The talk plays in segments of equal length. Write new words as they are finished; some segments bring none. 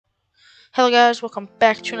Hello guys, welcome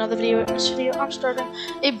back to another video. In this video, I'm starting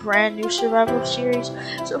a brand new survival series.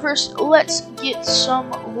 So first, let's get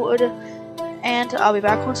some wood, and I'll be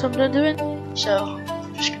back once I'm done doing. So,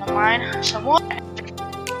 I'm just gonna mine some wood.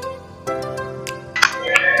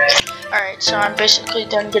 Alright, so I'm basically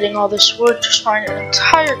done getting all this wood. Just mined an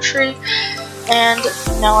entire tree, and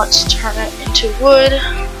now let's turn it into wood.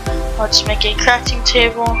 Let's make a crafting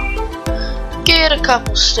table, get a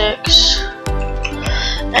couple sticks,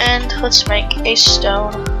 and let's make a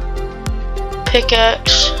stone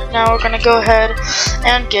pickaxe. Now we're gonna go ahead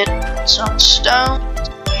and get some stone.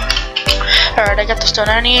 Alright, I got the stone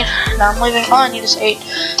I need. Now I'm leaving. All I need is 8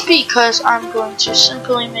 because I'm going to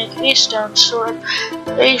simply make a stone sword,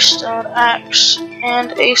 a stone axe,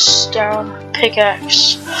 and a stone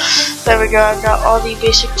pickaxe. There we go. I've got all the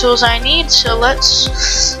basic tools I need. So let's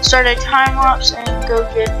start a time lapse and go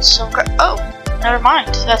get some. Oh, never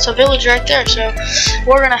mind. That's a village right there. So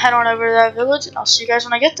we're gonna head on over to that village, and I'll see you guys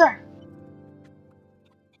when I get there.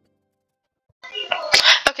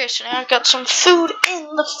 Okay, so now I've got some food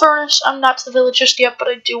in the furnace. I'm not to the village just yet, but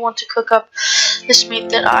I do want to cook up this meat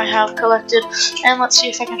that I have collected. And let's see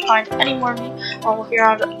if I can find any more meat while looking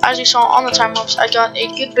around. As you saw on the time lapse, I got a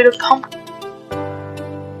good bit of pumpkin.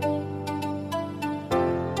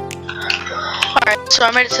 Alright, so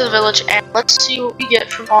I made it to the village, and let's see what we get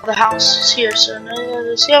from all the houses here. So,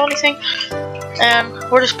 does he have anything? And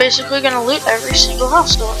we're just basically going to loot every single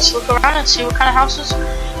house. So let's look around and see what kind of houses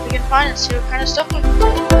we can find and see what kind of stuff we can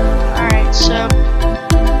get. Alright, so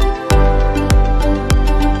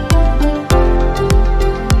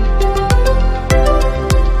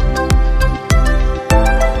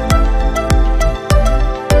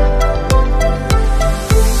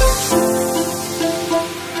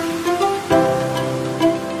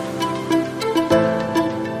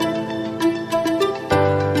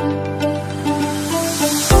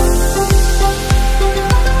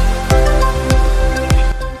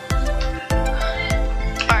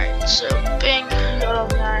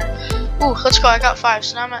let's go. I got 5,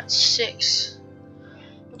 so now I'm at 6,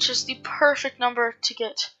 which is the perfect number to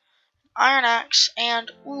get iron axe. And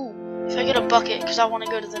if I get a bucket, because I want to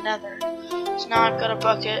go to the nether. So now I've got a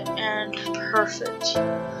bucket, and perfect.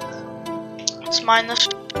 Let's mine this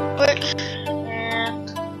quick and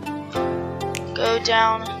go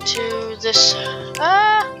down to this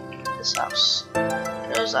house,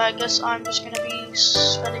 because I guess I'm just gonna be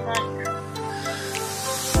spending that here.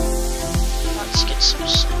 Let's get some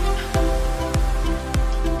sleep.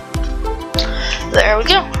 There we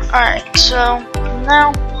go. Alright, so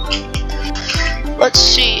now let's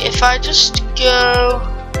see if I just go.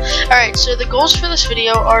 Alright, so the goals for this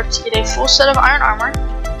video are to get a full set of iron armor.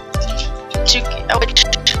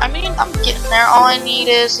 I'm getting there. All I need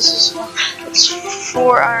is it's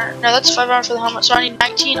 4 iron. No, that's 5 iron for the helmet. So I need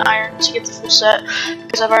 19 iron to get the full set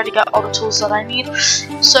because I've already got all the tools that I need.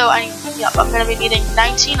 So I'm gonna be needing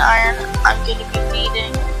 19 iron. I'm gonna be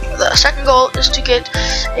needing. The second goal is to get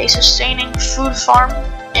a sustaining food farm,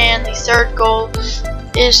 and the third goal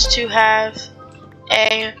is to have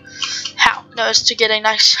is to get a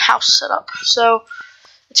nice house set up. So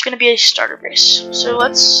it's going to be a starter base. So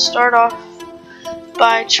let's start off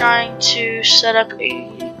by trying to set up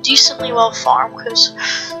a decently well farm, because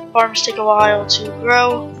farms take a while to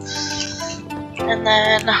grow. And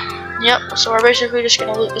then, so we're basically just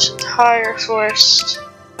going to loot this entire forest.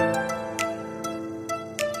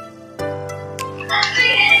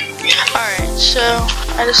 Alright, so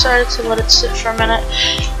I decided to let it sit for a minute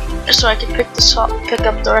just so I could pick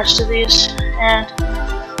up the rest of these, and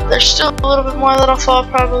there's still a little bit more that'll fall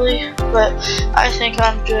probably, but I think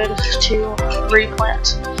I'm good to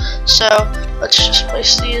replant. So let's just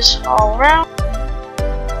place these all around.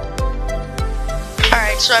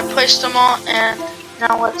 Alright, so I placed them all, and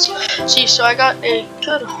now let's see. So I got a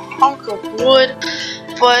good hunk of wood,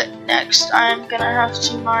 but next I'm gonna have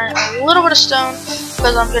to mine a little bit of stone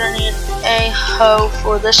because I'm gonna need a hoe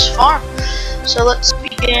for this farm. So let's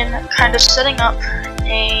begin kind of setting up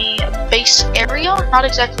a base area. Not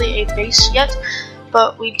exactly a base yet,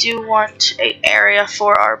 but we do want an area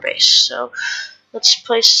for our base. So let's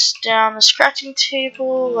place down this crafting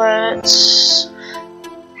table. Let's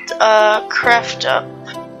craft up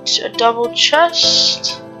a double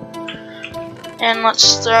chest, and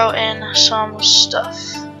let's throw in some stuff.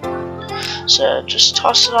 So just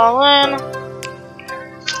toss it all in.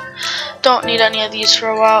 Don't need any of these for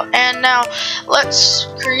a while. And now let's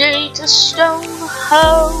create a stone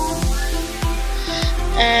hoe.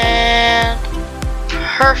 And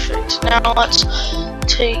perfect. Now let's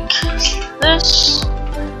take this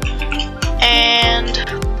and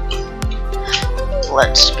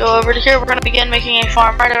let's go over to here. We're gonna begin making a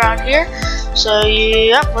farm right around here. So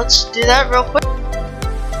yeah, let's do that real quick.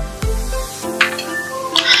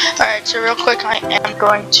 Alright, so real quick, I am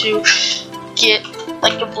going to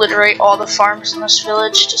obliterate all the farms in this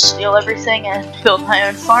village to steal everything and build my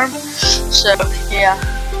own farm. So yeah.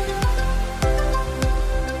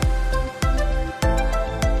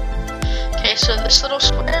 Okay, so this little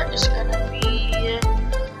square is gonna be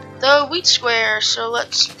the wheat square. So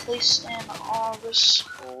let's place in all this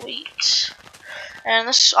wheat. And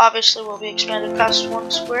this obviously will be expanded past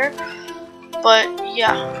 1 square. But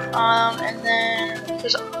yeah, and then,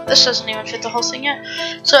 because this doesn't even fit the whole thing yet.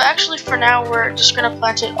 So actually for now we're just gonna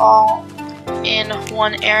plant it all in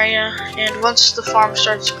one area, and once the farm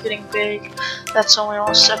starts getting big, that's when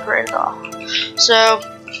we'll separate it off. So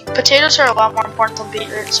potatoes are a lot more important than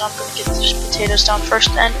beetroot, so I'm gonna get these potatoes down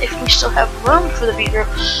first, and if we still have room for the beetroot,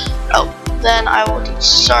 then I will do,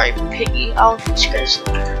 sorry piggy, I'll teach you guys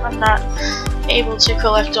later. I'm not able to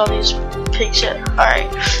collect all these pigs yet.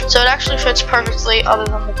 Alright, so it actually fits perfectly other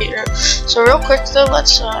than the beetroot. So real quick though,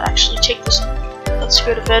 let's actually take this, let's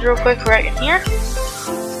go to bed real quick right in here.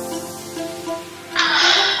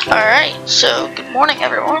 Alright, so good morning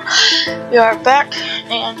everyone. We are back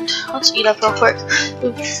and let's eat up real quick.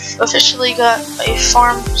 We've officially got a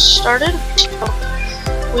farm started. So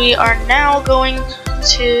we are now going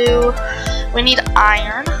to, we need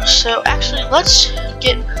iron. So actually let's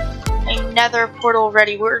get a nether portal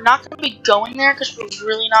ready. We're not going to be going there because we're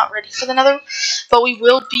really not ready for the nether, but we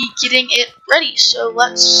will be getting it ready. So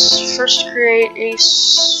let's first create a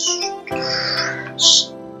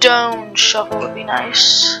stone shovel, would be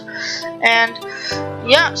nice. And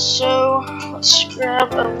yeah, so let's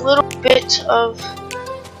grab a little bit of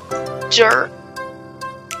dirt.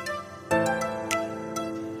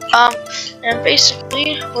 And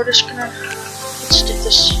basically we're just gonna, let's stick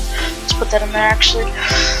this, let's put that in there actually,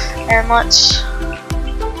 and let's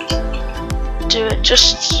do it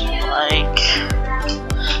just like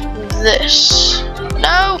this.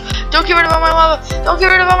 No! Don't get rid of all my lava! Don't get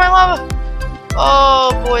rid of all my lava!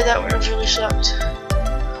 Oh boy, that would have really sucked.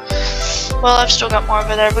 Well, I've still got more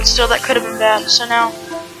over there, but still that could have been bad. So now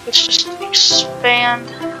let's just expand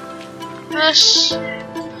this,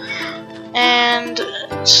 and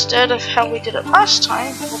instead of how we did it last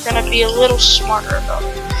time, we're gonna be a little smarter about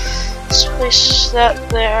it. Let's place that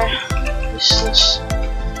there. Place this.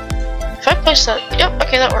 If I place that, yep,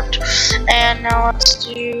 okay, that worked. And now let's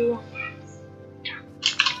do,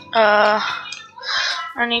 I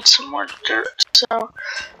need some more dirt. So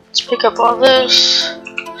let's pick up all this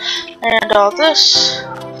and all this,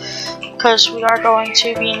 because we are going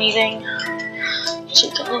to be needing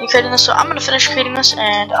to continue creating this. So I'm going to finish creating this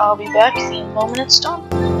and I'll be back the moment it's done.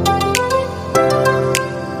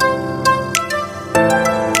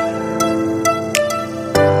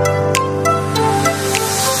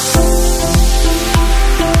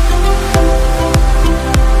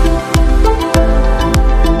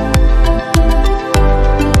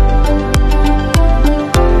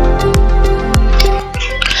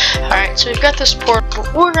 So we've got this portal,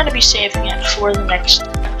 but we're going to be saving it for the next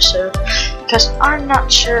episode, because I'm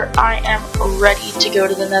not sure I am ready to go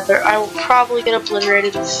to the nether. I will probably get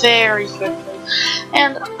obliterated very quickly,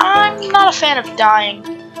 and I'm not a fan of dying.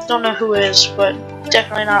 Don't know who is, but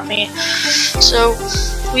definitely not me. So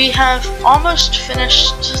we have almost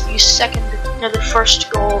finished the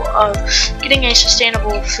first goal of getting a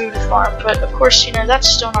sustainable food farm, but of course, you know, that's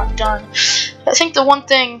still not done. I think the one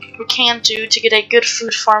thing we can do to get a good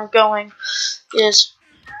food farm going is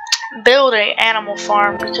build a animal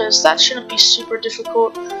farm, because that shouldn't be super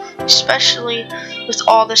difficult, especially with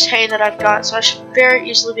all this hay that I've got. So I should very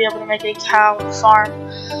easily be able to make a cow farm.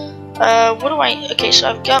 Okay, so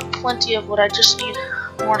I've got plenty of wood. I just need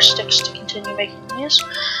more sticks to continue making these.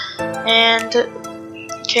 And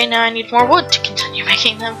okay, now I need more wood to continue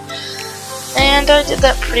making them. And I did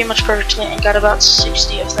that pretty much perfectly and got about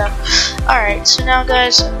 60 of them. Alright, so now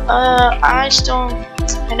guys, I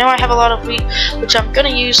know I have a lot of wheat, which I'm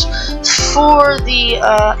gonna use for the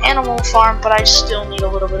animal farm, but I still need a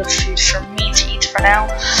little bit of food for me to eat for now.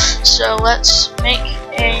 So let's make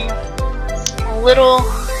a little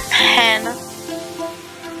pen.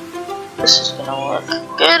 This is gonna look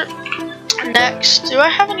good. Next, do I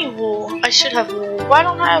have any wool? I should have wool. Why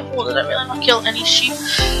don't I have wool? Did I really not kill any sheep?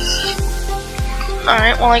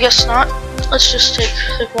 Alright, well I guess not. Let's just take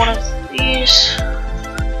one of these.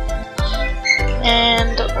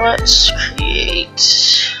 And let's create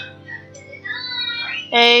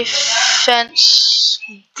a fence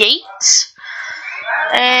gate.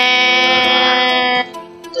 And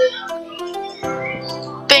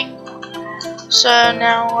bing. So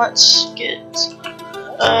now let's get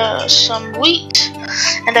some wheat.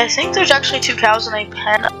 And I think there's actually 2 cows in a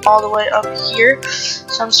pen all the way up here.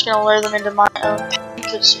 So I'm just gonna lure them into my own pen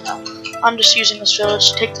because, you know, I'm just using this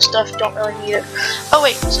village to take the stuff, don't really need it. Oh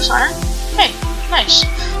wait, is this iron? Hey, nice.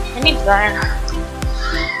 I need the iron.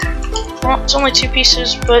 Well, it's only 2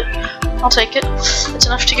 pieces, but I'll take it. It's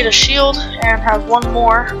enough to get a shield and have 1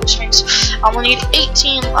 more, which means I'll need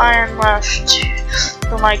 18 iron left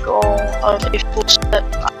for my goal of a full set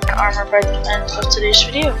of iron armor by the end of today's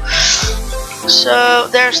video. So,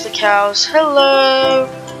 there's the cows. Hello!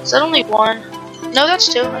 Is that only 1? No,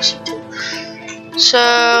 that's 2. I see 2.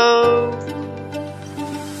 So,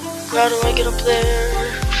 how do I get up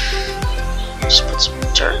there? Just put some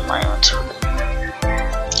dirt in my inventory.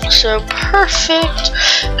 So perfect.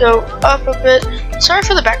 Go up a bit. Sorry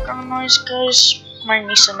for the background noise, guys. My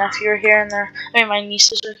niece and nephew are here, and my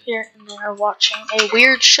nieces are here, and they are watching a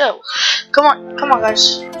weird show. Come on,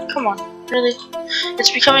 guys. Come on, really.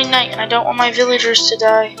 It's becoming night, and I don't want my villagers to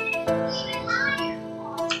die.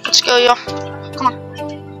 Let's go, y'all. Come on.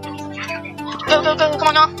 Go, come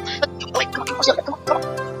on, y'all. Wait, come on, come on.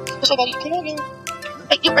 This way, buddy. Come on, y'all.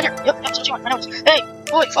 Hey, you, right here. Yep, that's what you want. I know it. Hey,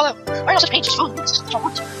 boy, follow. Why not such pain? Just follow. That's what I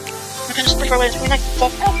want. My pen is pretty far away. It's pretty nice.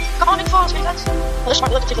 Fall. Come on, make falls. Make sense. Well, this might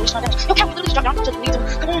be able to take a least 9 damage. Yo, can't we literally just drop down to leave them?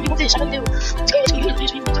 Come on, you want this? I know you do. Let's go. You need to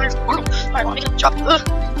use me. I'm tired of the world. Alright, well, make it drop. Come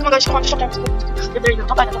on, guys. Come on, just drop down. There you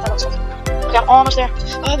go. Don't die. Okay, I'm almost there.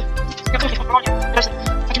 Come on, guys.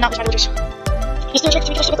 I cannot lose my villagers. He's still trying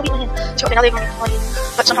to get the wheat in him. So, okay, now they have money.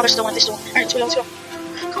 But somehow they're still winning. Alright, let's go.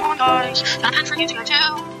 Come on, guys. Got a pen for you to go too.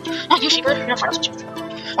 Oh, you sheeper. You're not fine. Let's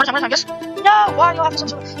one time, I guess. No, why do you have some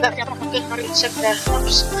sort of that? Yeah, come on, good. Not even sick. Yeah, I'll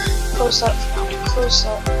just close that. Close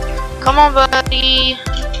that. Come on, buddy.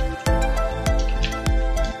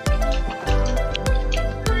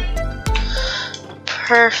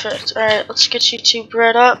 Perfect. Alright, let's get you 2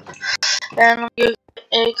 bread up. And we'll get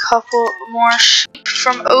a couple more sheep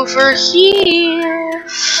from over here.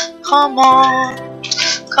 Come on.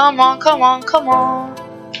 Come on.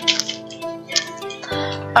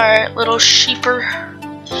 Alright, little sheeper.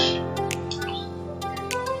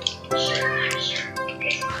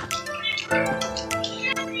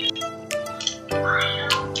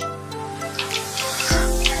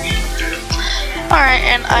 Alright,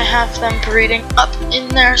 and I have them breeding up in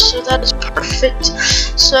there, so that is perfect.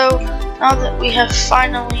 So, now that we have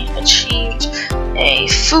finally achieved a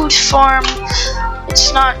food farm,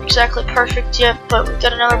 it's not exactly perfect yet, but we've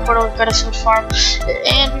got another portal, we've got a food farm,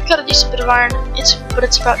 and we've got a decent bit of iron, but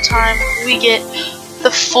it's about time we get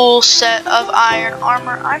the full set of iron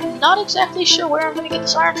armor. I'm not exactly sure where I'm going to get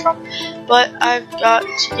this iron from, but I've got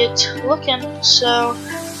to get looking. So,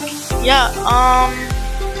 yeah,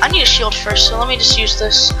 I need a shield first, so let me just use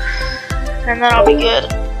this, and then I'll be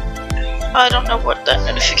good. I don't know what that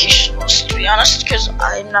notification was, to be honest, because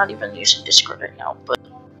I'm not even using Discord right now, but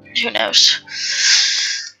who knows.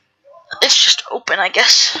 It's just open, I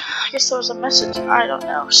guess. I guess there was a message, I don't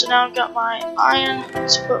know. So now I've got my iron.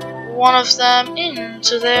 Let's put one of them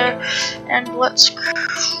into there, and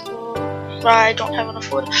I don't have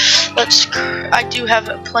enough wood. I do have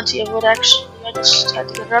plenty of wood, actually. I just had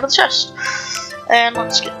to get it out of the chest. And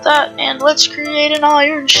let's get that, and let's create an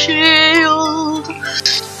iron shield.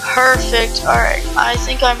 Perfect. Alright, I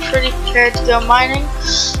think I'm pretty prepared to go mining.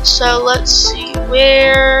 So let's see,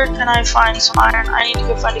 where can I find some iron? I need to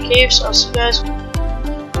go find a cave, so I'll see you guys.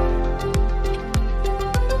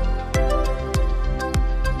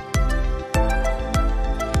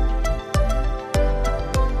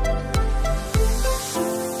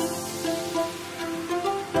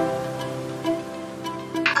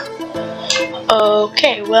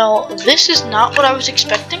 Okay, well, this is not what I was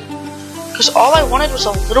expecting, because all I wanted was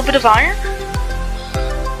a little bit of iron.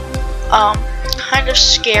 Kind of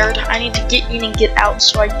scared. I need to get in and get out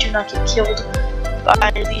so I do not get killed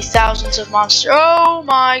by the thousands of monsters. Oh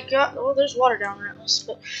my god. Well, there's water down there at least,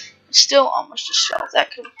 but still almost a shell.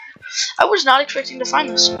 I was not expecting to find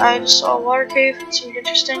this. I just saw a water cave. It seemed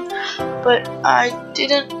interesting, but I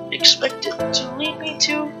didn't expect it to lead me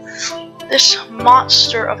to this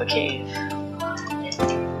monster of a cave.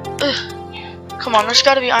 Ugh. Come on, there's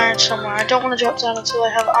gotta be iron somewhere. I don't want to drop down until I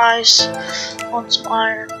have eyes on some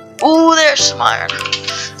iron. Ooh, there's some iron.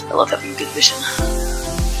 I love having good vision.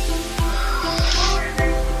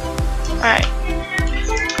 Alright.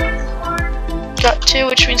 Got 2,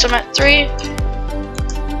 which means I'm at 3,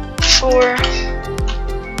 4,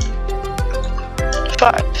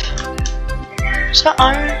 5. Is that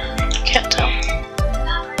iron? Can't tell.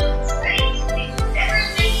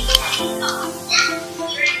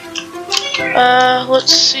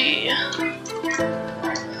 Let's see.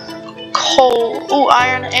 Coal. Ooh,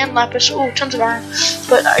 iron and lapis. Ooh, tons of iron.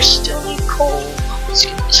 but I still need coal. Let's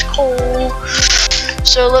get this coal.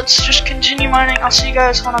 So let's just continue mining. I'll see you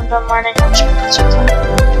guys when I'm done mining. I'm just gonna put something.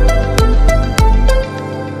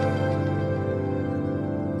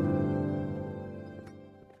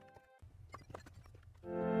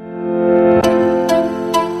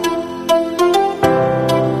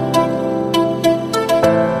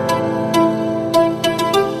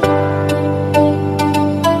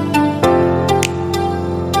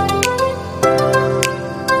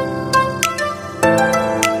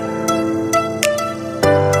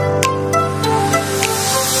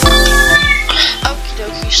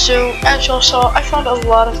 So, as y'all saw, I found a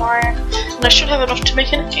lot of iron, and I should have enough to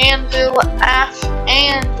make an anvil,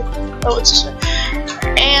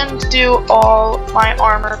 and do all my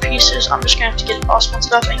armor pieces. I'm just gonna have to get awesome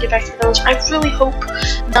stuff and get back to the village. I really hope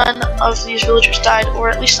none of these villagers died, or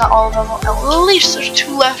at least not all of them. At least there's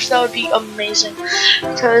 2 left. That would be amazing,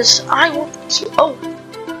 because I want to. Oh,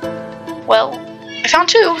 well, I found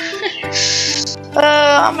 2.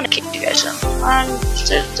 I'm gonna kick you guys in.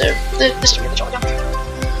 This is really jolly.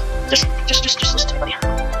 Just listen to me, buddy.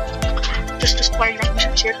 Just why are you making me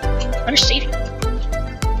scared? I'm just saving you.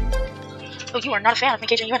 Oh, you are not a fan of me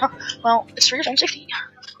caging you in, huh? Well, it's for your own safety.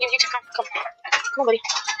 You come on, buddy.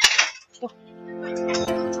 Go.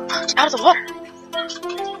 It's out of the water.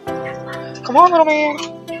 Come on, little man.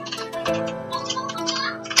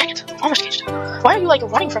 Dang it, almost caged. Why are you like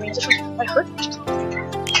running from me as if I hurt you?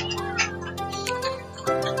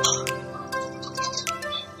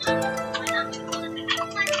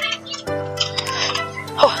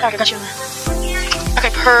 Oh, I got you in there.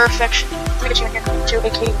 Okay, perfection. Let me get you in here to a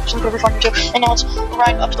cave. Some river farm too. And now it's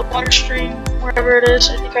right up to the water stream, wherever it is.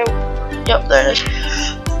 I think yep, there it is.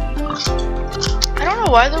 I don't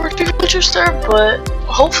know why there were 2 villagers there, but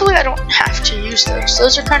hopefully I don't have to use those.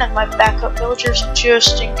 Those are kind of my backup villagers,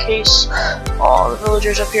 just in case all the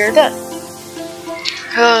villagers up here are dead.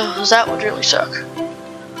 That would really suck.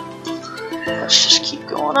 Let's just keep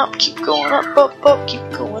going up, up, keep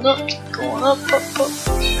going up, keep going up, up.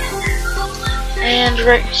 And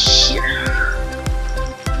right here.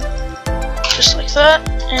 Just like that.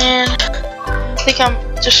 And I think I'm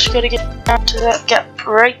just gonna get down to that gap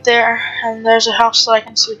right there. And there's a house that I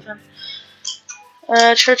can sleep in.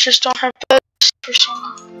 Churches don't have beds for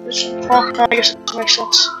some reason. Well, I guess it makes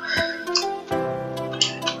sense.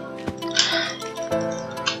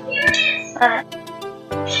 Alright.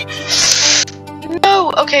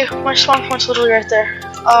 No! Okay, my spawn point's literally right there.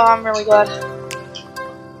 Oh, I'm really glad.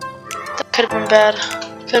 That could have been bad.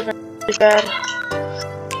 Could have been really bad.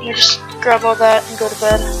 Let me just grab all that and go to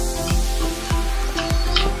bed.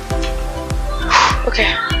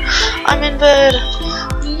 Okay. I'm in bed.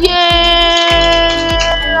 Yeah!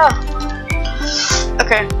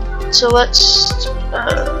 Okay, so let's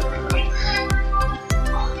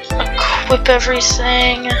equip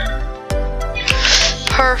everything.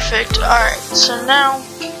 Perfect. Alright, so now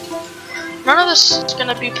none of this is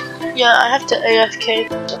gonna be. Yeah, I have to AFK.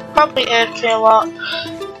 So probably AFK a lot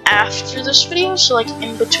after this video, so like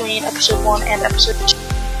in between episode 1 and episode 2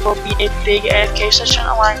 will be a big AFK session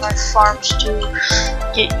allowing my farms to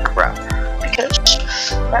get grown. Because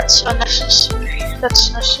that's unnecessary.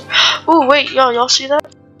 That's necessary. Ooh, wait, y'all see that?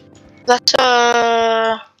 That's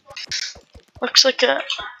looks like a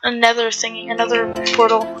nether thingy, another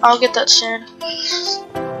portal. I'll get that soon.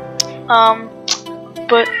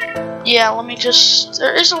 But yeah, let me just.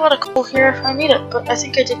 There is a lot of coal here if I need it, but I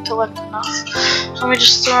think I did collect enough. So let me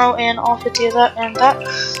just throw in all 50 of that and that,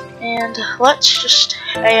 and let's just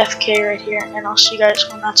AFK right here, and I'll see you guys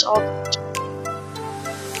when that's all.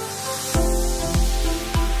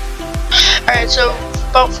 Alright, so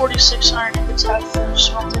about 46 iron ingots have finished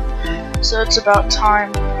smelting, so it's about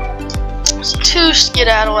time to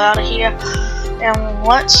skedaddle out of here, and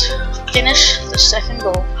let's finish the second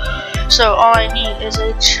goal. So all I need is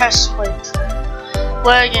a chest plate,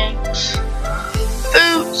 leggings,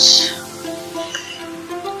 boots,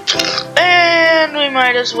 and we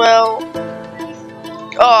might as well.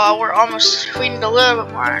 Oh, we're almost. We need a little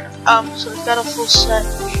bit more iron. So we've got a full set,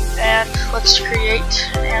 and let's create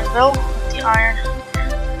an anvil with the iron.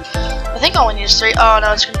 I think all we need is 3. Oh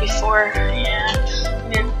no, it's gonna be 4. Yeah,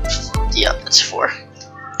 yep, that's 4.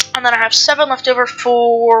 And then I have 7 left over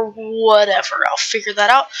for whatever. I'll figure that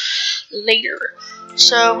out later.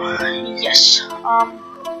 So yes,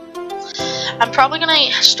 I'm probably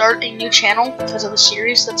gonna start a new channel because of the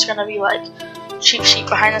series. That's gonna be like cheap sheet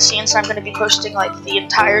behind the scenes. I'm gonna be posting like the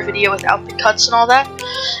entire video without the cuts and all that.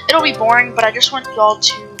 It'll be boring, but I just want y'all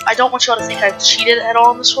to. I don't want y'all to think I've cheated at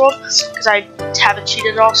all in this world, because I haven't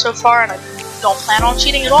cheated at all so far, and I've don't plan on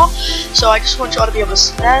cheating at all. So I just want y'all to be able to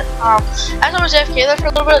see that. As I was AFK there for a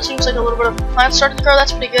little bit, it seems like a little bit of plants started to grow.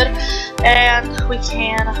 That's pretty good. And we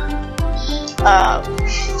can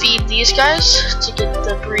feed these guys to get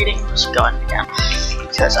the breeding going again,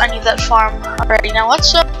 because I need that farm already. Now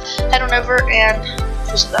let's head on over and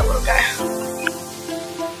visit that little guy.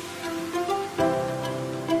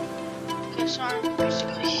 Okay, so I'm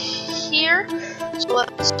basically here. So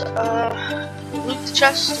let's loot the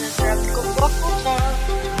chest and grab the gold block.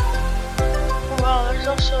 Oh wow, there's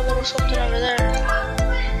also a little something over there.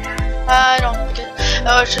 I don't think it.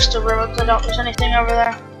 Oh, it's just a ruin. I don't. There's anything over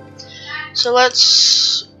there. So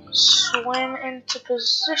let's swim into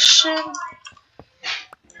position.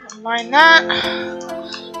 Mine that.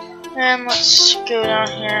 And let's go down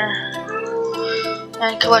here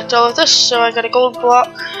and collect all of this. So I got a gold block.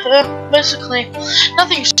 Basically,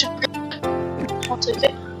 nothing super good. I'll take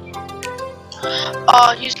it.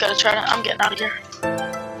 Oh, he's gotta try to. I'm getting out of here.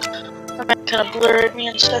 That kind of blurred me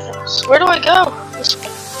in seconds. Where do I go? This way.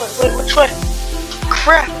 Wait, which way?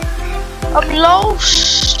 Crap. I'm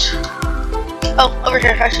lost. Oh, over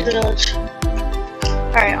here. I see the village.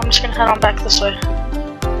 Alright, I'm just gonna head on back this way.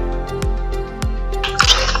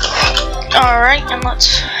 Alright, and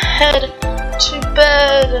let's head to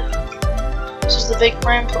bed. This is the big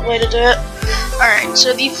brain put way to do it. Alright,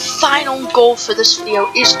 so the final goal for this video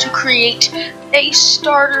is to create a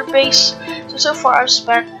starter base. So far I've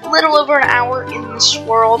spent a little over an hour in this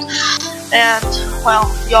world, and, well,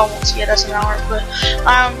 y'all won't see it as an hour, but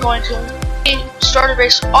I'm going to starter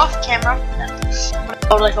base off camera, and I'm going to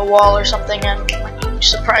build like a wall or something, and like,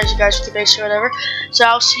 surprise you guys with the base or whatever. So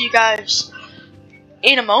I'll see you guys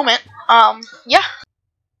in a moment. Yeah.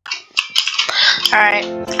 Alright,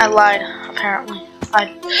 I lied, apparently.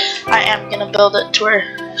 I am gonna build it to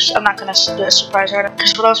where I'm not gonna do a surprise item,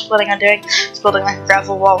 because what I was planning on doing is building like a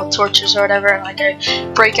gravel wall with torches or whatever, and like I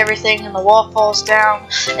break everything and the wall falls down,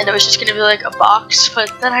 and it was just gonna be like a box. But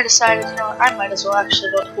then I decided, you know what, I might as well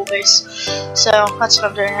actually build a cool base. So that's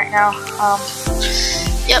what I'm doing right now.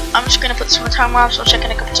 Yep, I'm just gonna put some time lapse. I'll check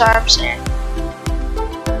in a couple times and.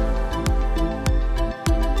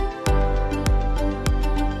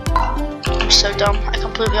 So dumb. I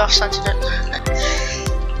completely off-centered it.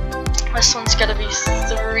 This one's gotta be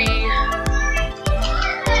 3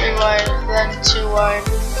 wide, then 2 wide,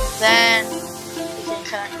 then we can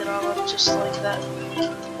connect it all up just like that.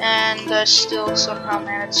 And I still somehow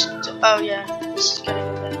managed to. Oh yeah, this is gotta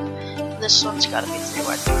go there. This one's gotta be 3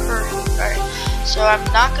 wide. Perfect. Alright. So I'm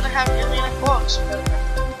not gonna have nearly enough blocks, but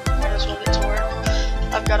might as well get to work.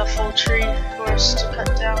 I've got a full tree forest to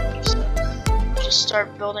cut down. So just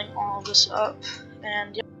start building all of this up,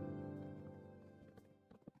 and yeah.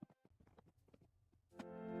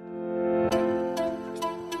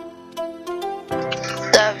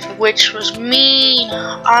 That witch was mean.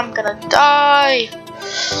 I'm gonna die.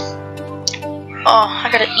 Oh, I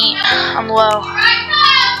gotta eat. I'm low.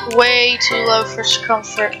 Way too low for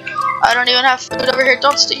comfort. I don't even have food over here.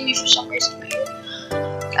 Don't sting me for some reason.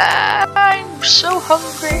 I'm so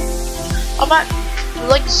hungry. I'm at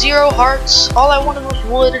like 0 hearts. All I wanted was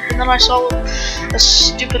wood, and then I saw a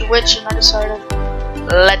stupid witch, and I decided,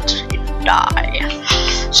 let it die.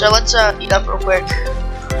 So let's eat up real quick,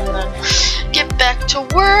 and then get back to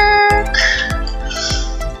work.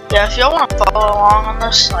 Yeah, if y'all want to follow along on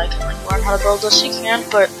this, like learn how to build this, you can.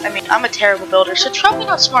 But I mean, I'm a terrible builder, so it's probably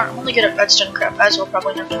not smart. I'm only good at redstone crap, as you'll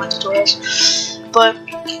probably know from my tutorials. But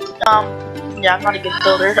yeah, I'm not a good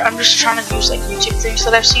builder. I'm just trying to use like YouTube things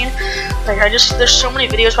that I've seen. Like there's so many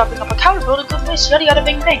videos popping up like how to build a good base, yada yada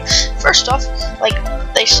bing bang. First off, like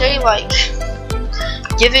they say like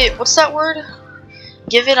give it, what's that word?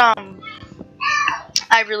 Give it I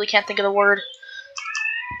really can't think of the word.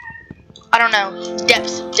 I don't know.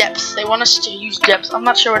 Depth. They want us to use depth. I'm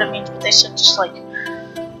not sure what it means, but they said just like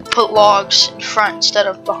put logs in front instead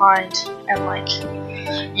of behind, and like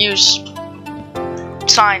use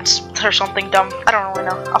signs or something dumb. I don't really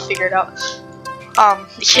know. I'll figure it out.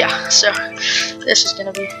 Yeah, so this is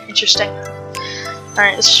gonna be interesting.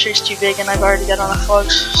 Alright, this tree's too big and I've already got enough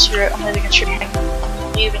logs. Screw it, I'm leaving a tree hanging.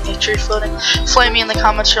 I'm leaving a tree floating. Flame me in the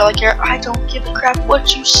comments for like here. I don't give a crap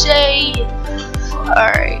what you say.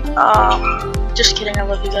 Alright, just kidding, I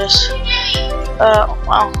love you guys.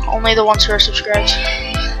 Well, only the ones who are subscribed.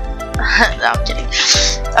 No, I'm kidding.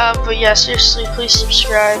 But yeah, seriously, please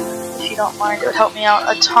subscribe. If you don't mind, it would help me out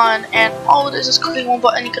a ton, and all it is clicking one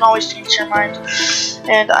button. You can always change your mind,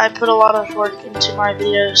 and I put a lot of work into my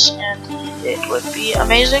videos, and it would be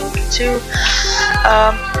amazing to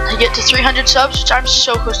get to 300 subs, which I'm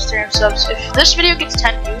so close to 300 subs. If this video gets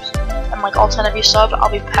 10 views and like all 10 of you sub, I'll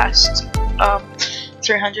be past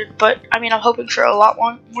 300, but I mean, I'm hoping for a lot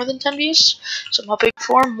more than 10 views, so I'm hoping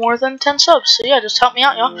for more than 10 subs. So yeah, just help me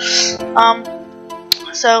out, y'all.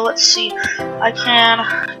 So let's see. I can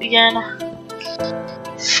begin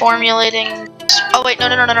formulating. Oh wait, no.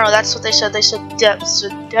 That's what they said. They said depth. So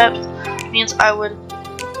depth means I would.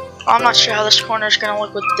 I'm not sure how this corner is gonna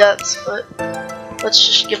look with depth, but let's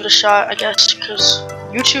just give it a shot, I guess, because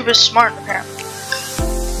YouTube is smart apparently.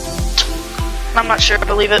 I'm not sure I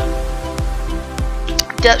believe it.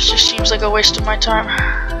 Depth just seems like a waste of my time.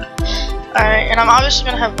 Alright, and I'm obviously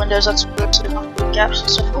gonna have windows. That's good, so no gaps and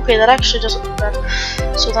stuff. Okay, that actually doesn't look bad.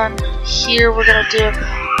 So then here we're gonna do.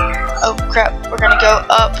 Oh crap, we're gonna go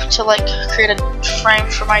up to like create a frame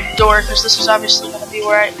for my door, because this is obviously gonna be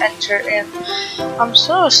where I enter, and I'm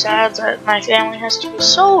so sad that my family has to be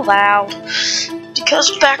so loud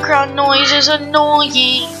because background noise is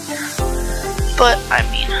annoying. But I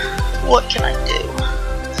mean, what can I do?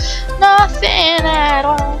 Nothing at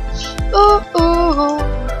all.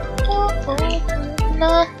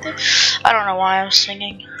 Nothing. I don't know why I'm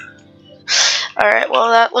singing. Alright, well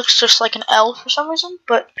that looks just like an L for some reason,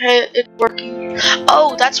 but hey, it's working.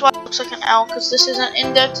 Oh, that's why it looks like an L, because this isn't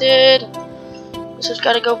indented. This has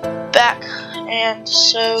got to go back, and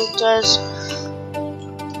so does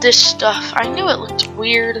this stuff. I knew it looked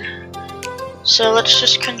weird. So let's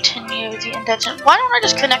just continue the indentation. Why don't I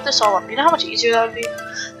just connect this all up? You know how much easier that would be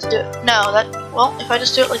to do it? No, well, if I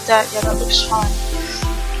just do it like that, yeah, that looks fine.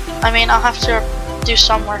 I mean, I'll have to do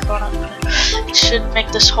some work on it, but it should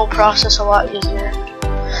make this whole process a lot easier.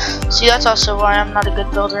 See, that's also why I'm not a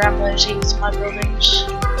good builder. I'm lazy with my buildings.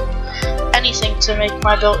 Anything to make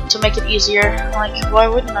it easier. Like, why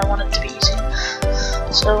wouldn't I want it to be easy?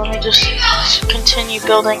 So let me just continue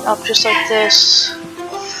building up just like this.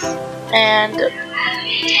 And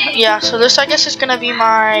yeah, so this I guess is gonna be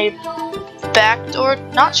my back door.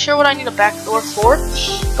 Not sure what I need a back door for,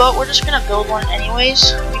 but we're just gonna build one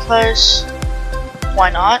anyways, because why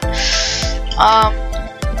not?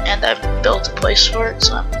 And I've built a place for it,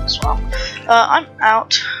 so I might as well. I'm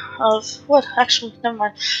out of what? Actually, never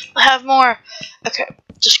mind. I have more. Okay,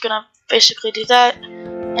 just gonna basically do that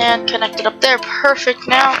and connect it up there. Perfect.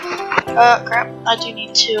 Now, crap. I do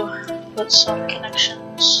need to put some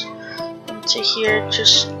connections into here.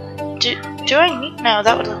 Just do I need? No,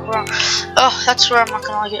 that would look wrong. Oh, that's where I'm not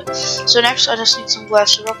gonna like it. So next, I just need some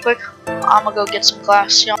glass. So real quick, I'm gonna go get some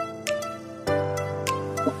glass. Y'all.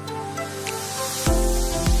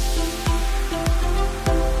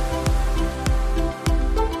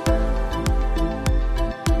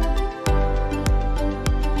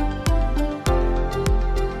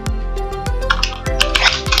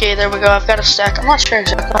 Okay, there we go. I've got a stack. I'm not sure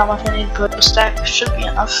exactly how much I need to put. A stack should be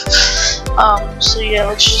enough. So yeah,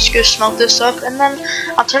 let's just go smoke this up, and then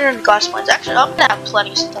I'll turn it into glass planes. Actually, I'm gonna have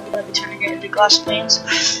plenty, since I'm gonna be turning it into glass planes.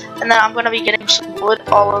 And then I'm gonna be getting some wood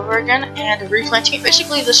all over again and replanting it.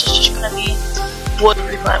 Basically, this is just gonna be wood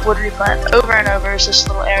replant over and over. Is this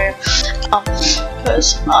little area?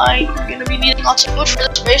 Because I'm gonna be needing lots of wood for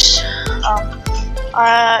this space.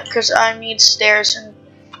 Because I need stairs and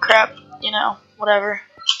crap. You know, whatever.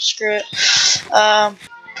 Screw it.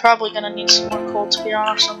 Probably gonna need some more coal, to be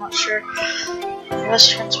honest. I'm not sure. Let's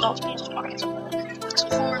try and smelt. That's 4,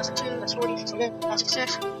 that's 2, that's 40, that's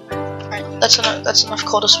 66. Alright, that's enough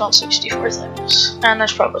coal to smelt 64 things. And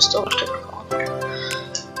there's probably still leftover coal in here.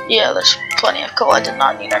 Yeah, there's plenty of coal. I did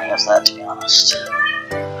not need any of that, to be honest.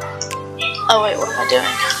 Oh wait, what am I doing?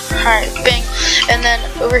 Alright, bang. And then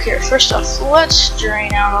over here, first off, let's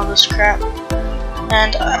drain out all this crap.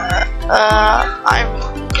 And I'm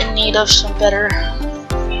in need of some better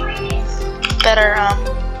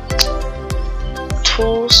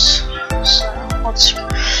tools. So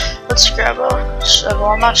let's grab a shovel.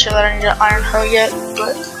 I'm not sure that I need an iron hoe yet,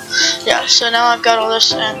 but yeah. So now I've got all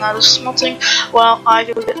this, and that is smelting. Well, I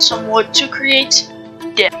go get some wood to create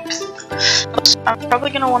depth. I'm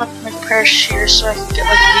probably gonna want to make a pair of shears so I can get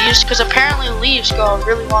like leaves, because apparently leaves go a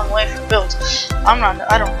really long way for builds. I don't know.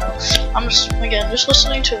 I'm just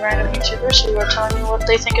listening to random YouTubers who are telling me what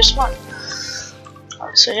they think is fun.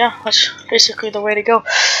 So yeah, that's basically the way to go.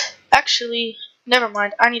 Actually, never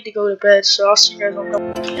mind. I need to go to bed, so I'll see you guys on the.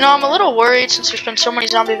 You know, I'm a little worried since there's been so many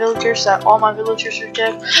zombie villagers that all my villagers are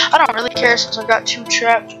dead. I don't really care since I've got 2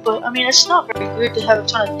 trapped, but I mean, it's not very good to have a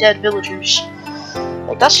ton of dead villagers.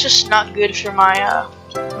 Like, that's just not good for my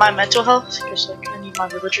my mental health, because like I need my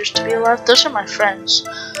villagers to be alive. Those are my friends.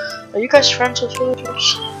 Are you guys friends with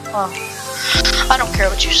villagers? Oh, I don't care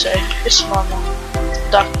what you say. It's normal. The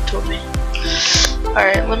doctor told me.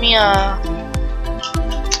 Alright, let me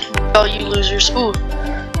all you losers. Ooh,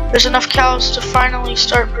 there's enough cows to finally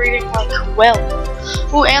start breeding like well.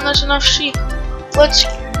 Ooh, and there's enough sheep. Let's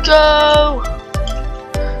go.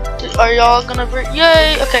 Are y'all gonna break?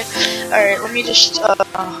 Yay! Okay. Alright, let me just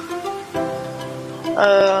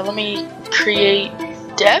let me create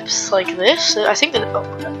depth like this. I think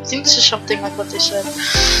this is something like what they said.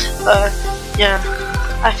 Yeah.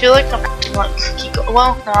 I feel like I'm acting like Cookie God.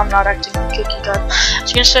 Well, no, I'm not acting like Cookie God. I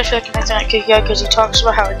was gonna say I feel like I'm acting like Cookie God because he talks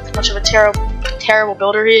about how much of a terrible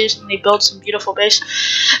builder he is, and he builds some beautiful base.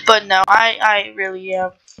 But no, I really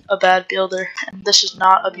am a bad builder, and this is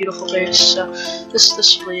not a beautiful base. So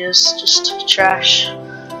this really is just trash.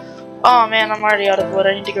 Oh man, I'm already out of wood.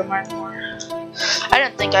 I need to go mine more. I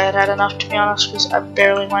didn't think I had enough, to be honest, because I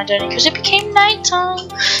barely mined any because it became nighttime,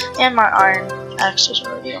 and my iron axe is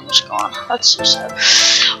already almost gone. That's so sad.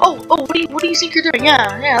 Oh, what do you think you're doing?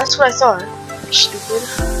 Yeah, that's what I thought. Stupid.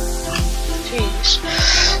 Jeez.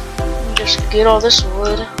 Just get all this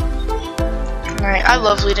wood. Alright, I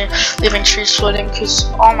love leaving trees floating because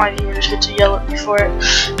all my viewers get to yell at me for it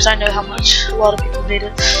because I know how much a lot of people hate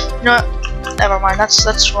it. You know what? Never mind.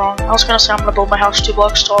 That's wrong. I was gonna say I'm gonna build my house 2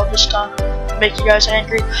 blocks tall this time, make you guys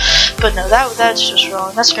angry, but no, that's just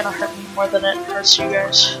wrong. That's gonna hurt me more than it hurts you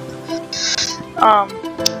guys.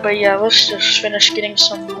 But yeah, let's just finish getting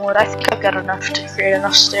some wood. I think I've got enough to create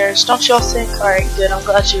enough stairs. Don't y'all think? Alright, good. I'm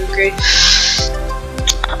glad you agree.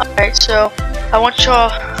 Alright, so I want y'all.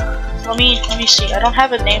 Let me see. I don't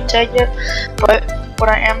have a name tag yet, but what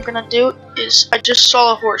I am gonna do is I just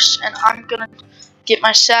saw a horse, and I'm gonna get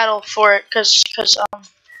my saddle for it, cause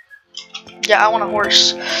yeah, I want a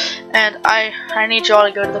horse, and I need y'all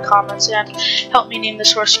to go to the comments and help me name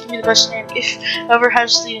this horse. Give me the best name.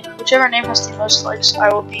 If whichever name has the most likes,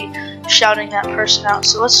 I will be shouting that person out.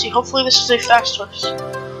 So let's see. Hopefully this is a fast horse.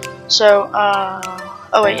 So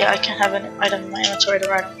oh wait, yeah, I can have an item in my inventory to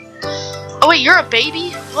ride him. Oh wait, you're a baby?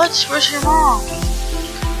 What? Where's your mom?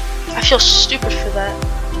 I feel stupid for that.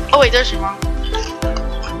 Oh wait, there's your mom.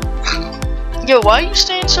 Yo, why are you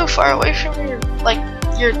staying so far away from your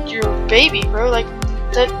baby, bro? Like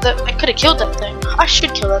that I could have killed that thing. I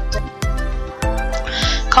should kill that thing.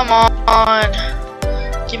 Come on.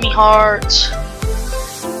 Give me hearts.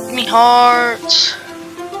 Give me hearts.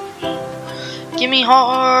 Give me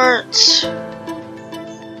hearts.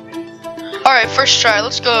 Alright, first try,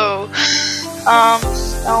 let's go.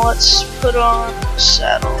 Now let's put on the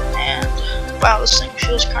saddle, and wow, this thing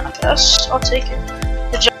feels kind of fast. I'll take it.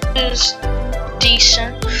 The jump is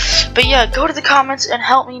decent, but yeah, go to the comments and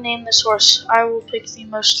help me name this horse. I will pick the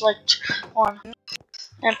most liked one.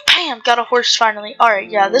 And bam, got a horse finally. Alright,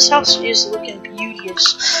 yeah, this house is looking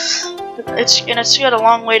beauteous. It's got a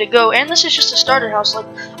long way to go, and this is just a starter house. Like,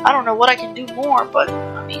 I don't know what I can do more, but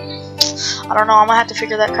I mean, I don't know. I'm gonna have to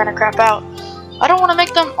figure that kind of crap out. I don't want to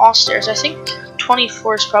make them all stairs. I think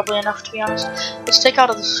 24 is probably enough, to be honest. Let's take out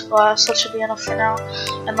of this glass. That should be enough for now.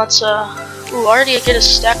 And let's ooh, already get a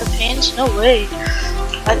stack of panes? No way.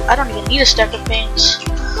 I don't even need a stack of panes.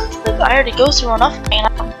 Like, I already go through enough paint.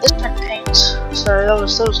 I don't need this many panes. Sorry, that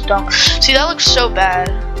was dumb. See, that looks so bad.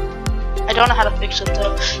 I don't know how to fix it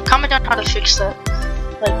though. Comment down how to fix that.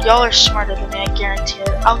 Like, y'all are smarter than me, I guarantee it.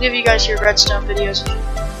 I'll give you guys your redstone videos.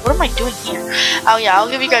 What am I doing here? Oh yeah, I'll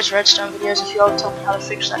give you guys redstone videos if y'all tell me how to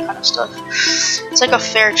fix that kind of stuff. It's like a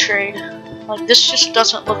fair trade. Like, this just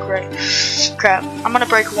doesn't look right. Crap. I'm gonna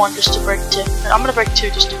break 1 just to break 2. I'm gonna break 2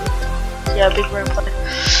 just to break 1. Yeah, big room play.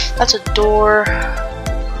 That's a door.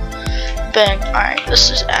 Bang. Alright, this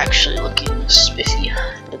is actually looking spiffy.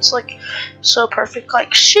 It's like so perfect.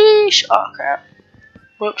 Like, sheesh. Oh crap.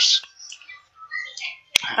 Whoops.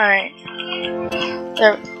 Alright.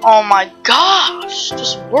 There. Oh my gosh.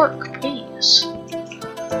 Just work, please.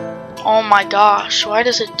 Oh my gosh. Why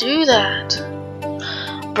does it do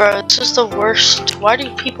that? Bro, this is the worst. Why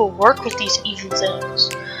do people work with these evil things?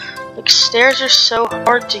 Like, stairs are so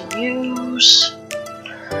hard to use.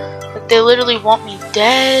 Like, they literally want me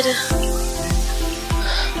dead.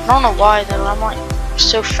 I don't know why though. I'm like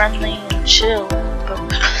so friendly and chill, but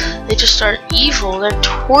they just are evil. They're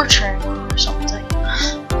torturing me or something.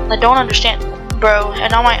 I don't understand, bro.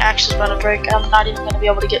 And now my axe is about to break. I'm not even gonna be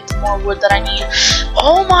able to get the more wood that I need.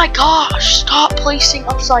 Oh my gosh! Stop placing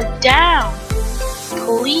upside down,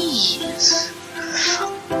 please.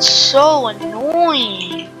 It's so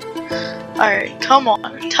annoying. Alright, come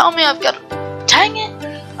on. Tell me I've got. Dang it!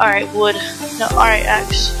 Alright, wood. No. Alright,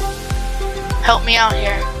 axe. Help me out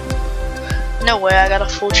here. No way, I got a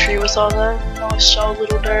full tree with all that. Oh, so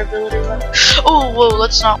little durability left. Oh, whoa,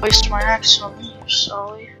 let's not waste my axe on me,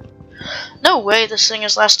 sorry. No way this thing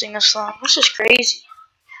is lasting this long. This is crazy.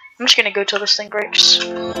 I'm just gonna go till this thing breaks.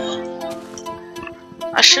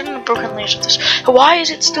 I shouldn't have broken leaves with this. Why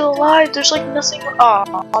is it still alive? There's like nothing.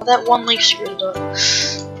 Oh, that one leaf screwed it up.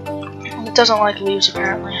 It doesn't like leaves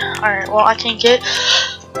apparently. Alright, well I can get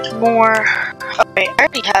more. Okay, I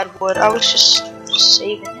already had wood. I was just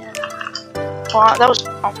saving it. Well, that was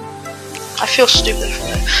dumb. I feel stupid for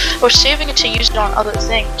it. I was saving it to use it on other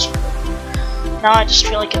things. Now I just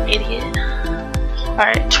feel like an idiot.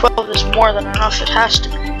 Alright, 12 is more than enough. It has to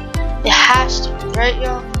be. It has to be, right,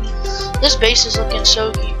 y'all? This base is looking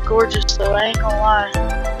so gorgeous, though. I ain't gonna lie.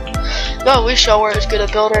 Y'all, I wish y'all were as good a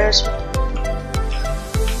builder as me.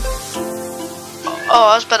 Oh,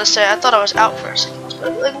 I was about to say, I thought I was out for a second.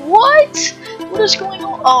 But like, what? What is going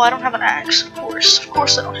on? Oh, I don't have an axe, of course. Of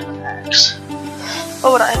course I don't have an axe.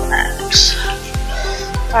 Oh, would I have an axe?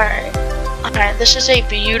 Alright. Alright, this is a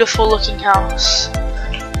beautiful looking house.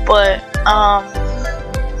 But,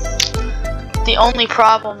 the only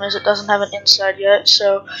problem is it doesn't have an inside yet,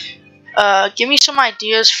 so give me some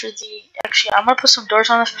ideas for the. Actually, I'm gonna put some doors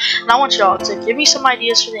on this, and I want y'all to give me some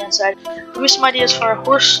ideas for the inside. Give me some ideas for a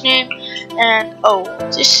horse name, and oh,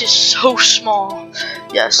 this is so small.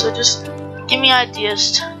 Yeah, so just give me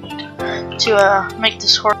ideas to make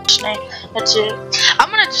this horse name. That's it. I'm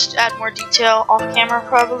gonna just add more detail off camera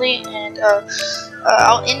probably, and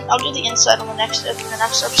I'll do the inside on the next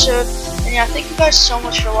episode. And yeah, thank you guys so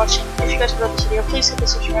much for watching. If you guys enjoyed this video, please hit the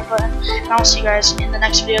subscribe button, and I'll see you guys in the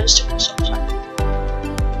next video. This took me so much time.